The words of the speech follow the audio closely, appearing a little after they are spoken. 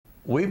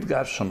we've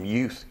got some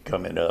youth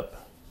coming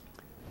up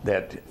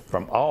that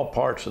from all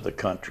parts of the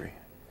country,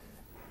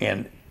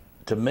 and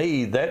to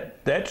me,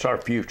 that's our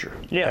future.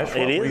 Yeah, that's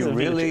what it is we the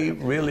really,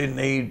 future. really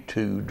need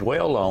to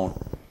dwell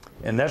on,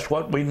 and that's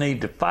what we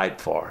need to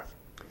fight for,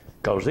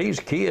 because these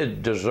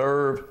kids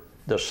deserve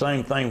the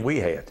same thing we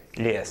had.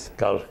 Yes.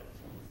 Because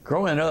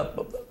growing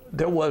up,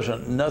 there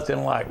wasn't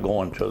nothing like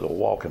going to the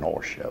walking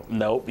horse show.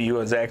 Nope,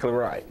 you're exactly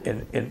right.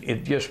 And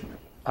it just,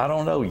 I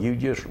don't know, you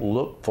just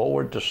look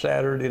forward to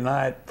Saturday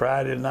night,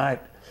 Friday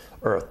night,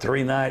 or a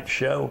 3-night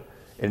show,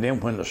 and then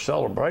when the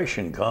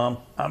celebration come,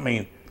 I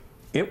mean,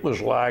 it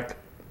was like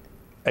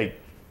a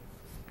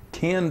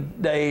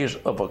 10 days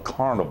of a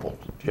carnival.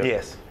 Just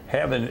Yes.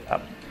 having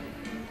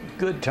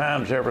good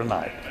times every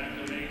night.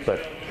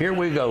 But here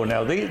we go.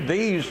 Now,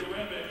 these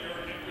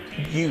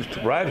youth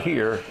right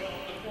here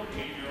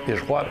is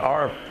what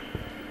our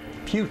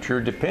future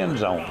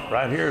depends on.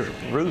 Right here is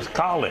Ruth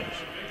Collins.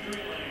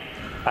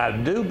 I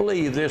do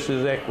believe this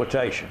is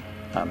equitation.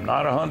 I'm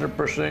not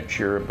 100%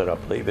 sure, but I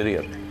believe it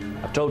is.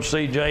 I told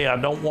CJ I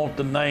don't want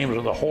the names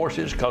of the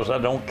horses because I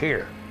don't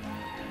care.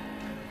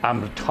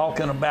 I'm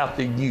talking about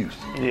the youth.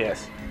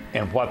 Yes.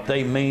 And what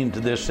they mean to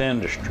this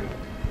industry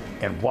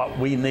and what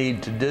we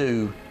need to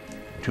do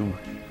to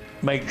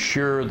make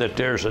sure that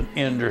there's an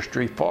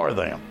industry for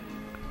them.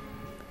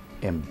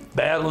 And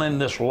battling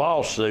this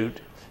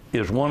lawsuit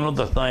is one of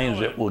the things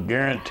that will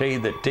guarantee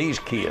that these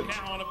kids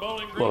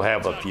will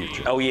have a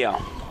future. Oh,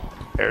 yeah.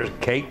 There's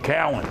Kate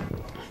Cowan.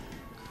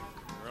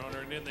 Your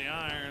owner in the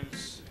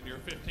irons, your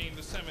 15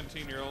 to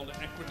 17-year-old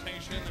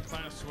equitation, the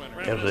class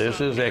winner. Yeah,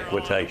 this is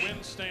equitation.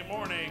 Wednesday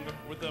morning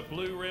with the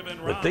blue ribbon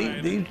But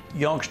ride. these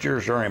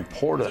youngsters are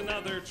important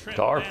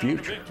to our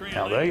future.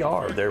 Now they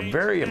are. They're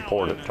very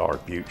important to our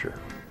future.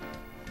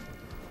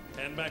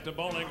 And back to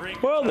Bowling Green.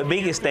 Well, the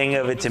biggest thing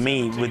of it to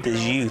me with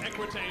this youth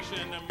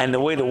and the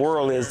way the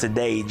world is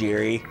today,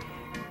 Jerry,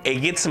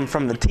 it gets them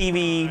from the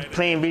TV,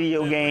 playing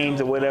video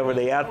games or whatever.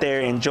 They out there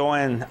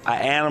enjoying an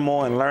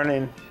animal and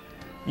learning,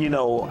 you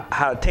know,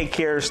 how to take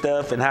care of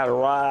stuff and how to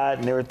ride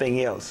and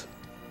everything else.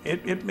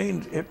 It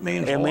means It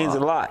means a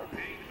lot.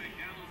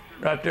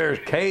 Right there is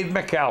Cade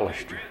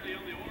McAllister.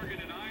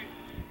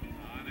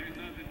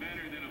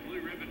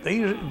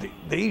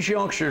 These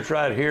youngsters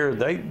right here,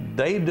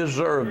 they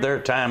deserve their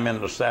time in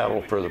the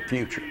saddle for the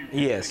future.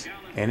 Yes.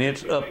 And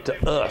it's up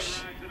to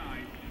us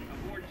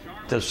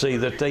to see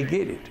that they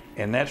get it.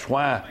 And that's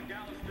why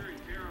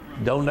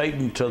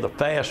donating to the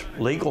FAST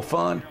Legal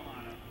Fund,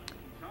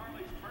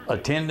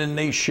 attending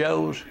these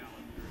shows,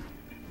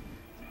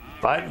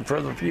 fighting for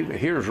the future.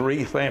 Here's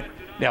Reeve.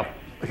 Now,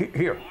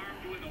 here,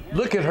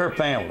 look at her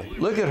family.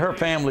 Look at her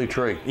family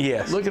tree.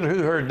 Yes. Look at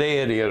who her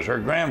dad is, her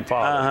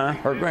grandfather,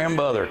 Uh-huh. her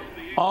grandmother,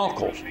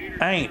 uncles,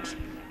 aunts,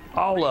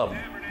 all of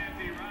them.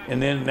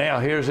 And then now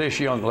here's this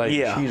young lady.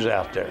 Yeah. She's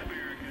out there.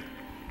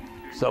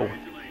 So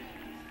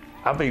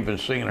I've even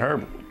seen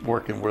her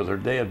working with her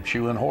dad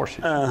shoeing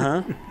horses.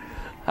 Uh-huh.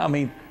 I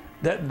mean,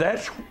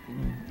 that's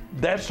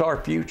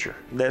our future.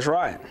 That's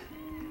right.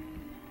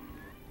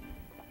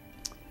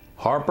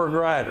 Harper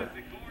Grider,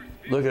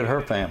 look at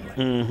her family.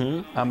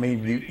 Mm-hmm. I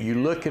mean, you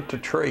look at the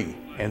tree,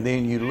 and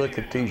then you look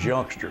at these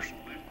youngsters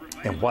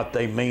and what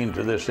they mean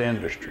to this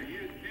industry.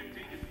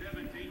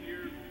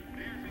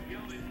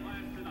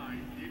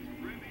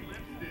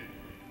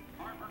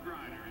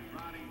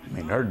 I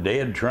mean, her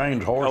dad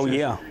trains horses. Oh,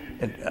 yeah.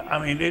 And, I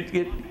mean,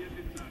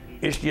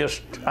 it's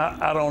just,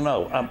 I don't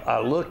know. I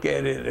look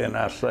at it and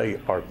I say,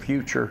 our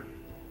future,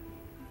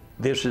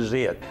 this is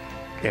it.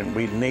 And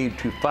we need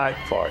to fight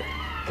for it.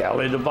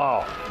 Callie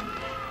Duvall.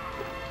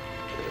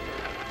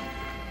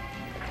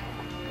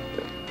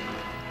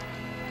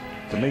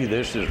 To me,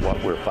 this is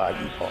what we're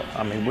fighting for.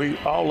 I mean,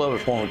 all of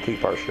us want to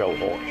keep our show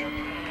horse.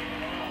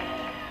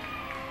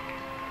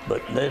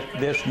 But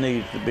this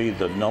needs to be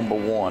the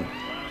 #1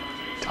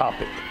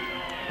 topic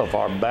of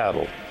our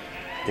battle,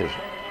 is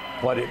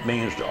what it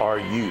means to our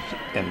youth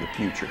and the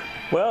future.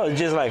 Well, it's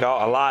just like a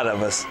lot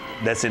of us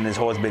that's in this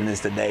horse business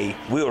today.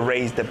 We were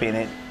raised up in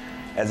it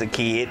as a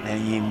kid,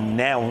 and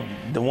now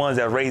the ones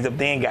that are raised up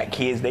then got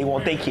kids. They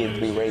want their kids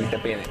to be raised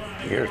up in it.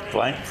 Here's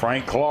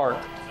Frank Clark.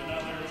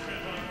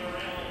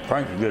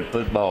 Frank's a good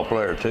football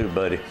player too,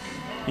 buddy.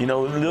 You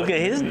know, look at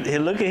his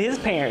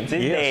parents,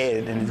 his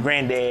Yes. dad and his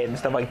granddad and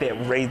stuff like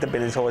that, raised up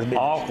in his horse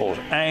business. Uncles,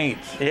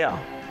 aunts. Yeah.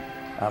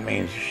 I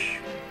mean,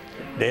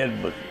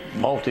 Dad was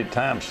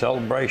multi-time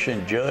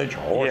celebration judge,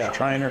 horse Yeah.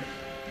 trainer.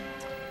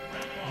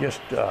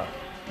 Just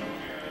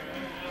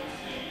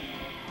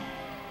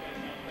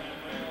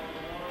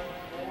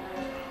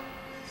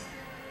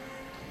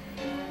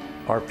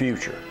our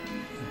future.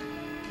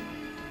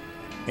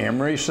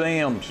 Emery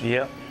Sims.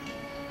 Yep.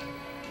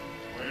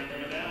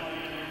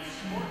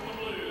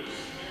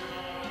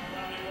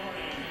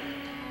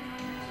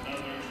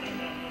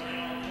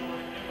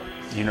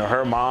 You know,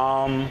 her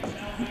mom,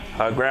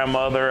 her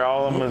grandmother,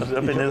 all of them was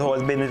up in his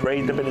horse business,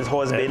 raised up in his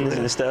horse business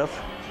and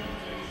stuff.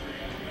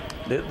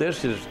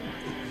 This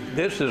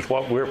is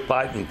what we're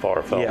fighting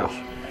for, fellas.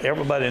 Yeah.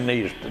 Everybody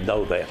needs to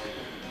know that.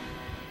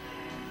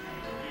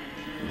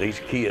 These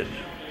kids,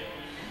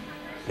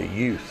 the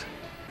youth,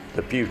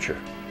 the future.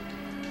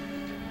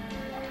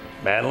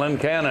 Madeline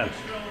Cannon.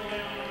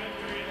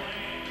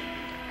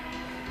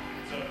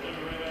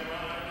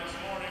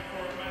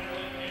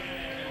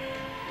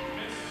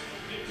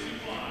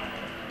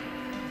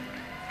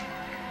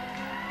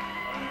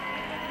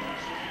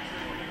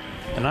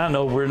 And I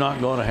know we're not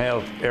going to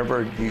have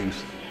ever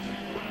youth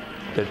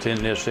that's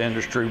in this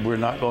industry. We're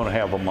not going to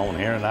have them on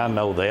here, and I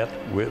know that.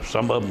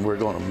 Some of them we're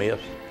going to miss.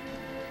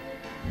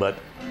 But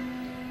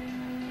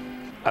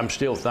I'm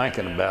still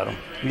thinking about them.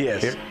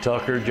 Yes. Here,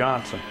 Tucker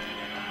Johnson.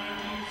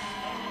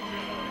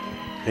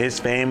 His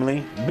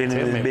family, been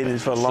in this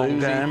business for a long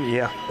Susie, time.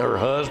 Yeah. Her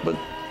husband.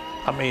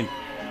 I mean,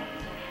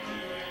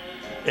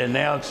 and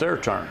now it's their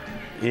turn.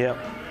 Yep.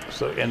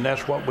 So, and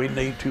that's what we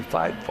need to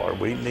fight for.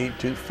 We need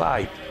to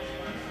fight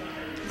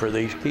for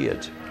these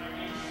kids.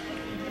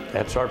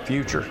 That's our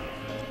future.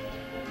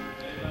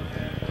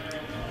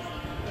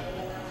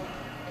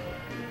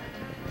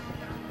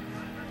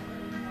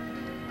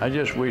 I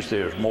just wish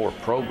there was more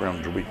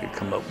programs we could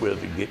come up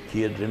with to get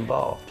kids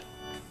involved.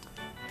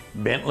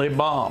 Bentley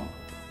Baum,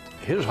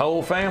 his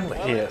whole family,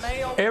 Yes.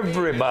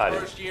 everybody,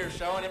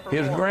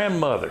 his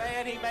grandmother.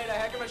 Man, he made a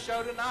heck of a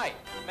show tonight,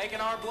 making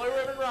our blue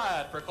ribbon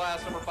ride for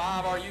class number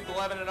 5, our youth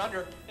 11 and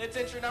under. It's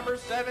entry number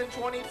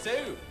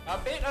 722. A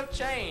bit of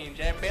change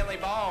and Bentley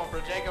Baum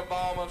for Jacob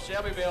Baum of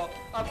Shelbyville.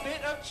 A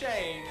bit of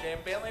change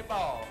and Bentley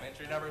Baum.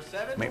 Entry number I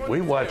 722. mean, we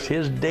watched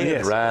his dad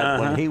Yes, ride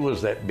when he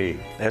was that big.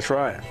 That's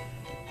right.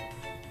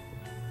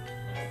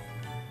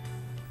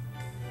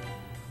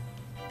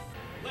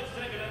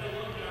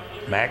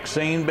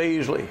 Maxine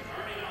Beasley.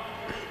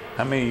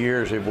 How many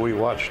years have we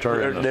watched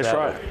her in the That's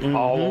saddle? right.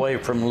 All the way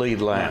from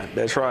lead line.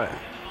 That's right.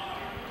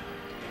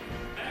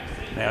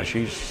 Now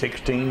she's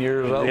 16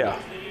 years old. Yeah.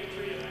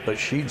 But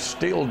she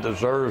still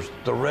deserves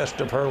the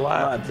rest of her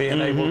life Right.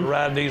 being able to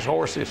ride these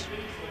horses.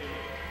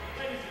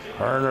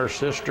 Her and her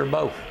sister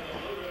both.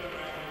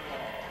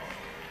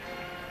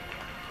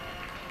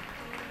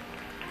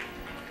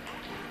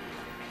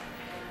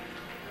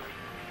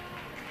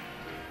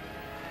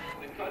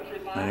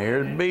 And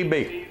here's BB.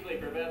 Beasley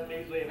for Beth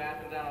Beasley of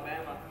Athens,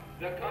 Alabama.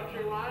 The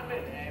country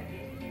lineman.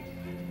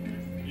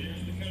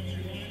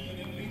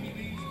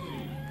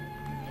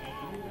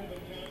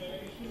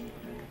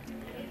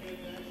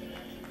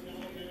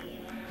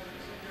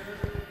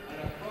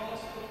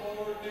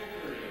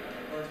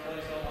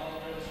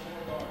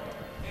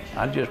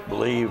 I just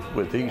believe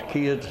with these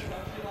kids,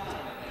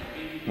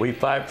 we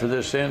fight for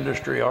this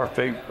industry. Our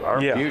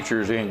Yeah.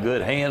 future's in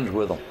good hands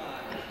with them.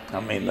 I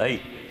mean, they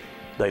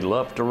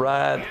love to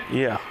ride.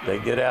 Yeah. They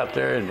get out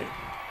there and,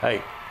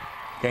 hey,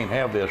 can't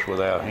have this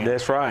without him.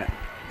 That's right.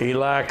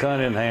 Eli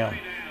Cunningham.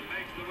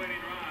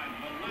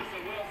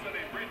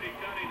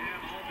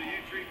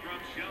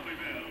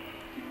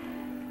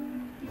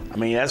 I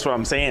mean, that's what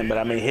I'm saying. But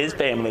I mean, his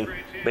family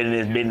been in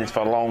this business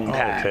for a long Oh,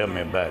 time. tell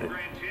me about it.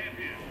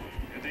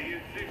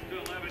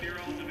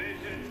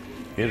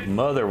 His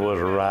mother was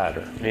a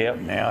rider. Yep.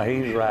 Now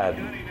he's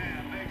riding.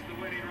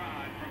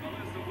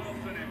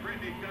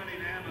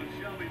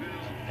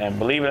 And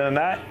believe it or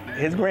not,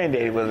 his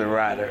granddaddy was a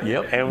rider.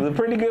 Yep. And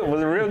it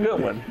was a real good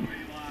one.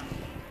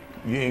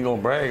 You ain't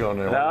gonna brag on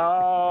that.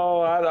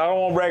 No, I don't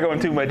want to brag on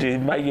too much.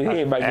 It might get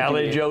hit. Might get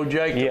Allie hit. Joe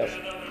Jacobs. Yep.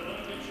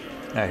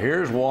 Now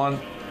here's one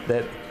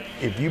that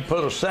if you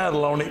put a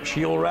saddle on it,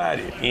 she'll ride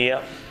it.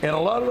 Yep. And a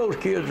lot of those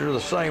kids are the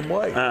same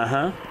way.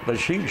 Uh-huh. But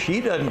she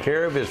doesn't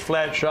care if it's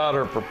flat shot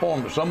or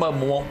performance. Some of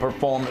them want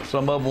performance.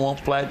 Some of them want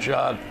flat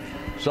shot.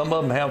 Some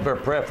of them have their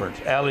preference.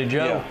 Allie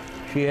Joe, Yeah.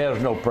 she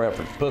has no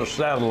preference. Put a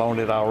saddle on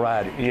it, I'll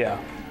ride it. Yeah.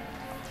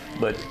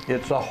 But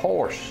it's a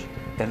horse,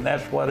 and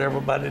that's what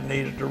everybody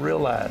needs to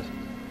realize.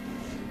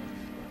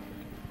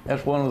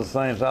 That's one of the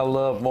things I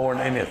love more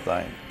than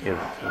anything.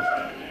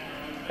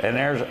 And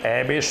there's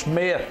Abby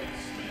Smith,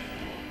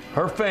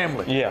 her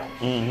family, Yeah.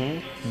 Mm-hmm.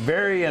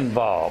 very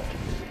involved.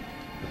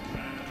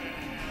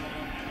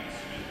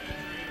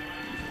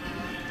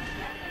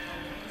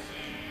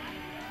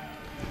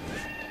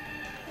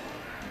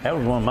 That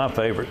was one of my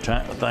favorite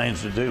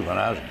things to do when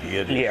I was a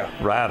kid. Yeah.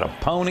 Ride a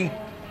pony.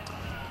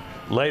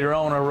 Later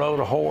on, I rode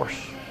a horse.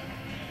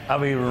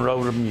 I've even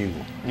rode a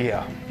mule.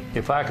 Yeah.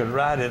 If I could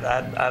ride it,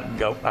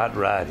 I'd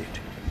ride it.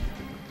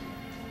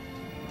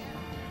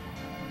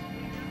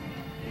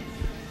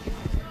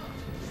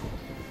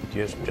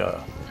 Just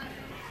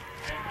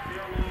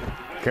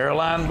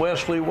Caroline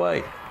Wesley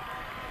Way.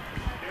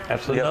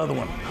 That's another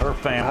one. Her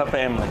family. Her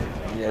family.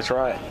 Yeah, that's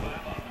right.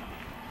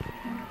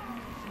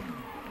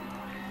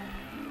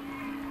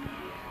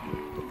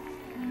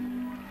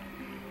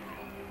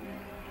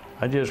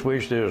 I just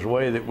wish there was a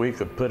way that we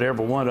could put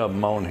every one of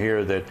them on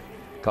here that,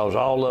 because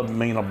all of them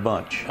mean a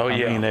bunch. Oh,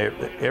 yeah. I mean,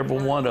 every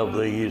one of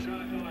these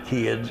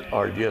kids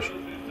are just,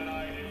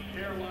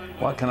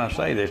 what can I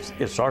say?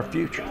 It's our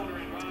future.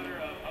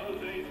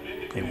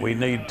 And we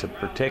need to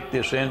protect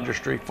this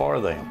industry for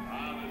them.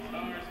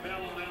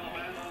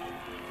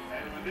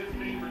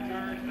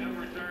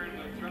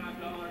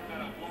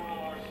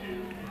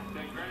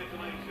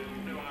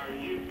 Congratulations to our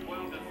youth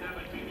 12 to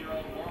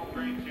 17-year-old world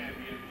grade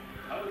champion,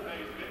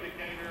 Jose's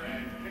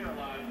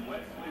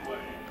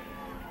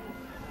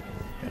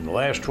the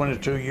last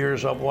 22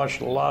 years, I've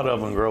watched a lot of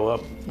them grow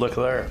up. Look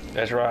there.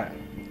 That's right.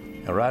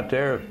 And right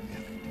there,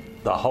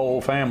 the whole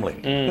family.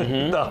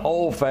 The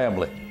whole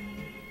family.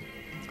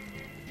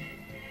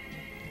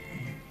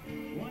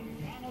 One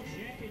final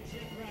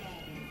championship round,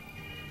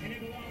 and it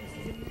belongs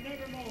to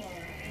Nevermore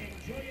and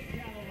Julia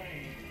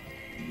Calloway.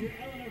 Your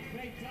Eleanor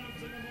Faye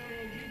Thompson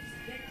Memorial Youth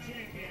State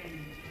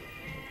Champion,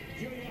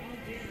 Julia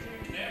Hunter.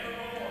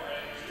 Nevermore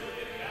and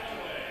Julia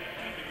Calloway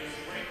having the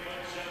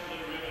Springwood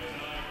Chevrolet ribbon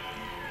tonight.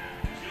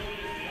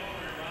 Julia's the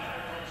owner and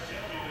rider from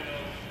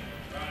Shelbyville,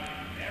 riding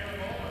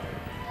Nevermore.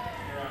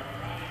 For our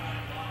Friday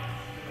night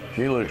lights.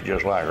 She looks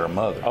just like her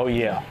mother. Oh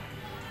yeah.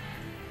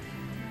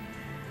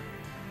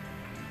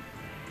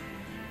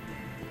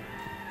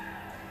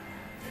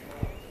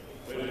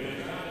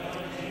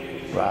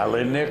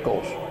 Riley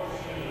Nichols.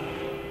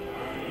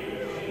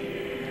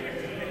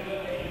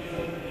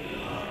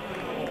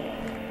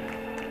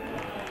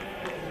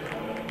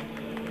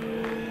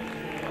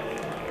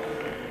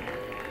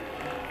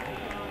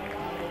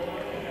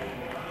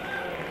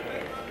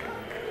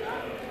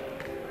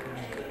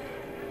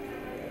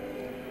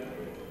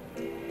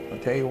 I'll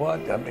tell you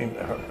what, I mean,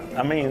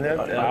 I mean, that,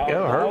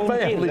 her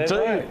family that's too.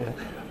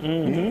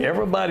 right.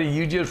 Everybody,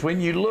 you just, when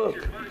you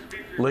look,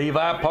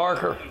 Levi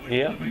Parker,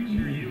 Yeah.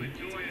 Enjoy it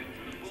to the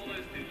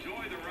fullest.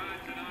 Enjoy the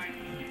ride tonight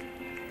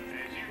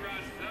as you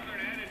ride Southern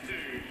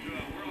Attitude to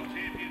a World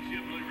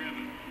Championship Blue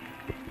Ribbon.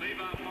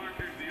 Levi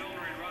Parker's the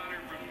owner and rider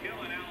from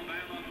Killen,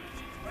 Alabama.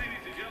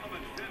 Ladies and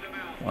gentlemen, send them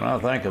out. when I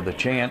think of the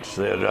chance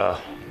that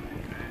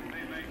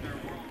They make their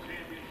World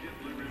Championship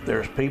Blue Ribbon.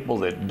 there's people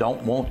that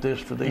don't want this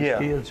for these Yeah.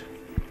 kids,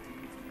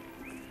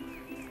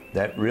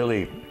 that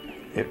really,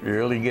 it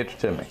really gets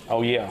to me.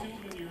 Oh yeah.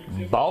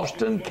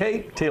 Boston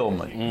Kate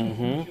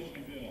Tillman.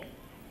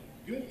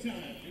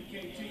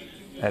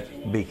 That's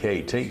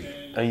BKT.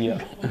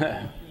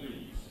 Yeah.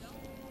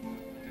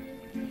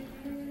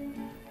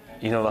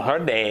 You know, her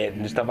dad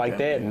and stuff like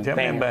that, and Tell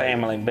me about it.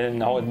 family been in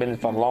the horse business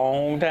for a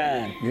long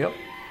time. Yep.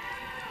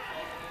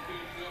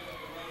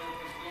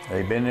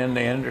 They've been in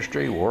the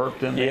industry,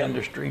 worked in the Yep.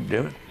 industry,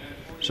 doing.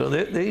 So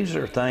these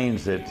are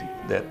things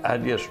that I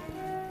just,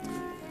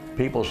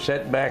 people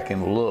sit back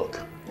and look.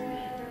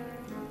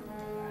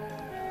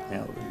 You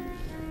know,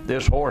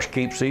 this horse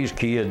keeps these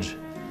kids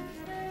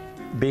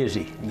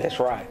busy. That's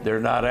right.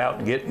 They're not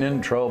out getting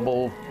in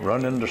trouble,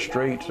 running the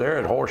streets. They're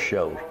at horse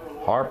shows.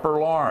 Harper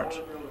Lawrence,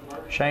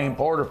 Shane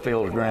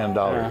Porterfield's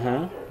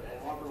granddaughter.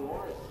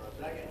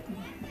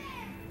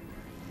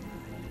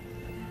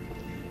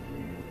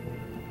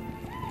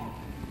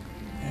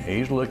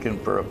 He's looking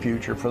for a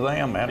future for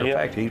them. Matter of Yep.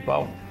 fact, he's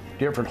bought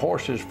different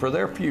horses for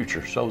their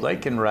future so they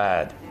can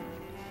ride.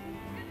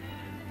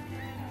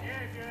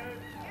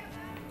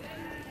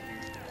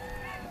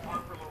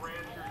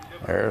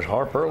 There's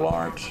Harper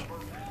Lawrence.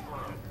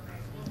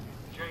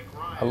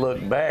 I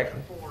look back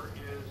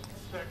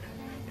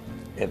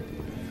at,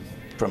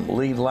 from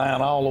lead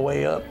line all the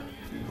way up,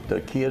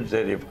 the kids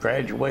that have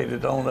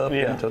graduated on up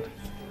Yeah. into,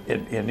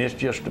 and it's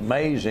just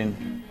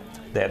amazing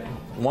that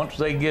once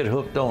they get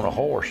hooked on a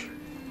horse,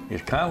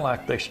 it's kind of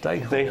like they stay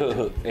hooked. They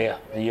hook. Yeah,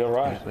 you're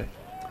right.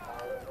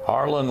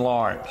 Harlan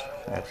Lawrence,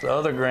 that's the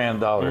other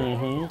granddaughter.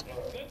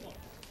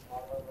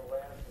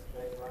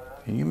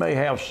 And you may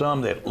have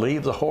some that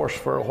leave the horse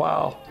for a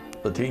while,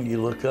 but then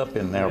you look up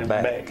and they're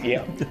back.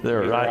 Yeah.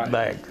 They're You're right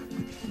back.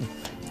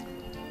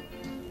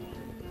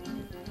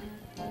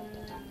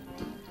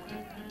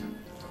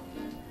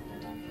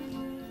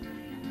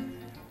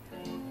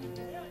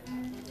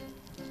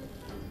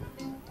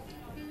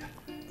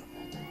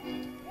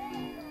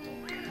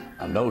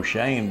 I know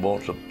Shane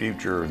wants a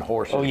future in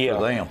horses Oh, yeah.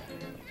 for them.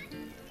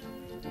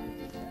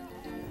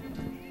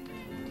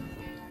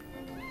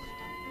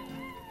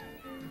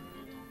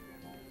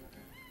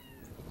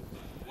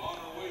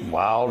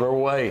 Wilder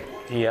Way.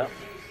 Yeah.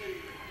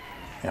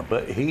 Yeah,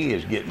 but he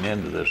is getting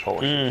into this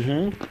horse.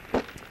 And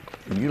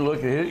you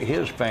look at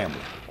his family.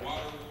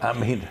 I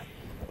mean,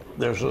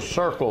 there's a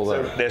circle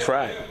there. That's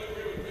right.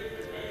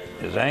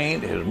 His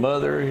aunt, his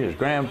mother, his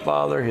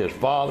grandfather, his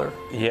father.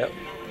 Yep.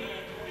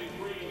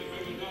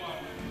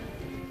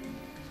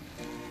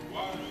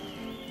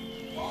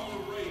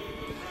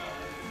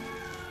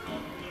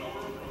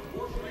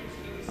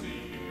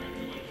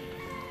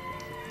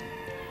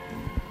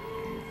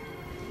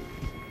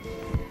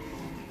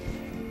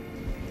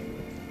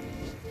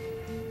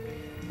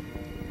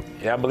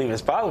 Yeah, I believe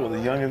his father was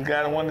the youngest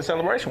guy that won the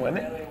celebration, wasn't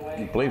it?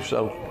 I believe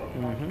so.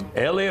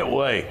 Elliott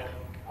Way.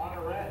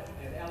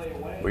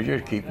 We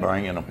just keep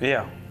bringing them.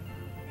 Yeah.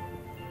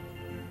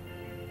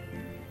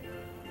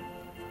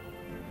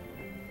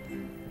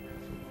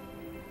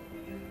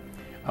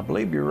 I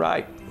believe you're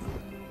right.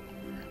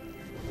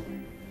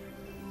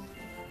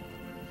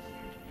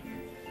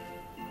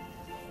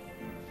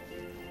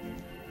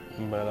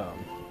 But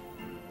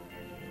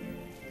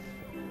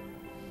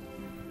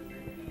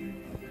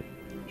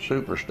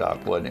Super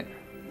stock, wasn't it?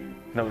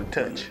 no, the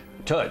touch.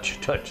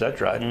 Touch, that's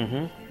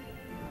right.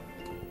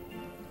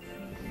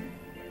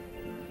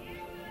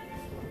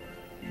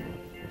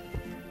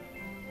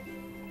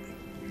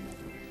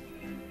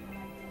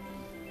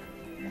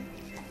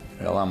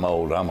 Well, I'm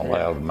old. I'm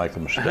allowed to make a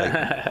mistake.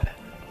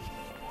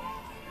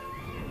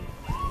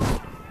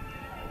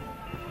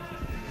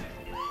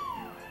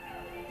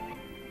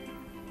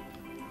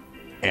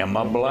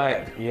 Emma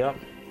Black. Yep.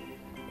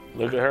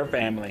 Look at her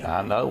family.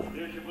 I know.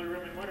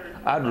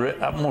 I'm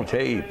going to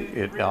tell you,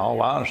 in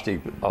all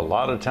honesty, a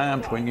lot of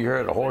times when you're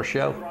at a horse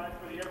show,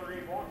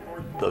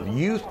 the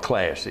youth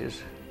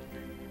classes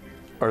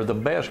are the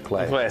best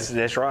classes.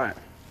 That's right.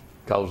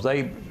 Because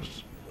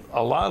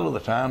a lot of the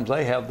times,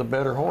 they have the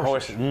better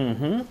horses.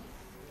 Mm-hmm.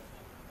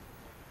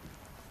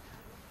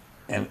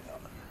 And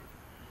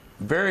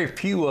very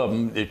few of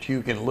them that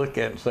you can look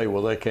at and say,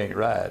 well, they can't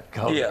ride.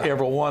 Because Yeah.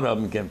 every one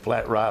of them can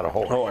flat ride a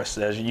horse.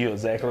 You're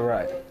exactly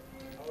right.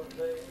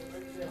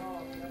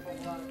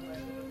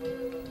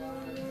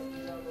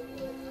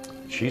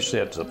 She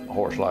sets a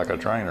horse like a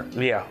trainer.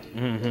 Yeah.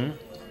 Mm-hmm.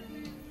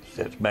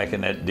 Sits back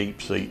in that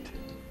deep seat.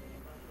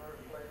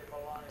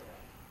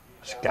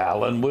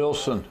 Skyland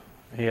Wilson.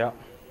 Yeah.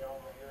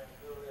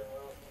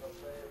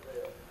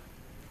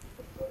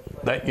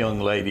 That young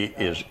lady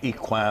is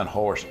equine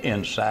horse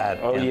inside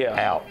and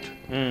yeah. out.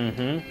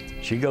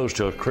 Mm-hmm. She goes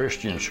to a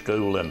Christian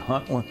school in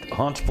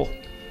Huntsville,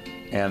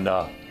 and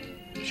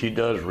she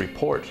does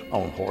reports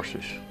on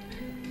horses.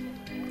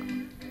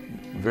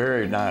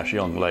 Very nice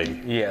young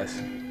lady. Yes.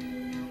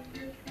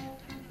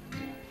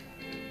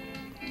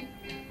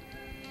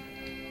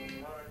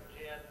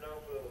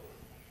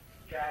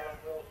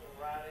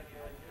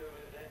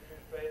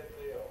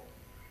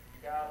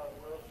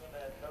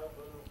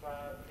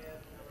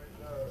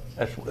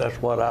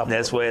 That's what I'm.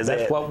 That's where it's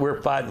That's at. what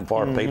we're fighting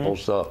for, people.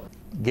 So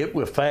get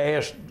with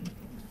fast,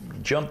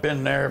 jump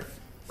in there,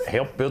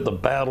 help build the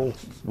battle.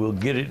 We'll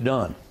get it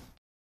done.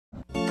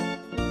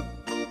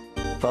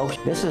 Folks,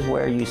 this is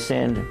where you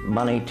send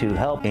money to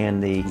help in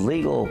the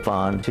legal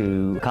fund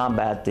to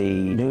combat the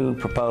new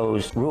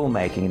proposed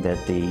rulemaking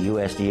that the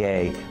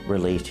USDA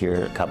released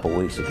here a couple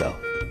weeks ago.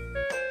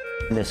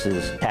 This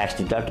is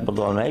tax-deductible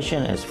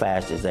donation as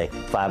fast as a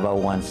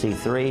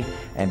 501c3,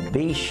 and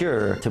be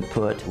sure to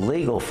put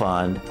legal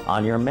fund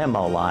on your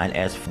memo line,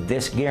 as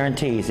this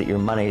guarantees that your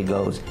money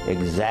goes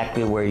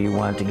exactly where you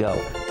want it to go.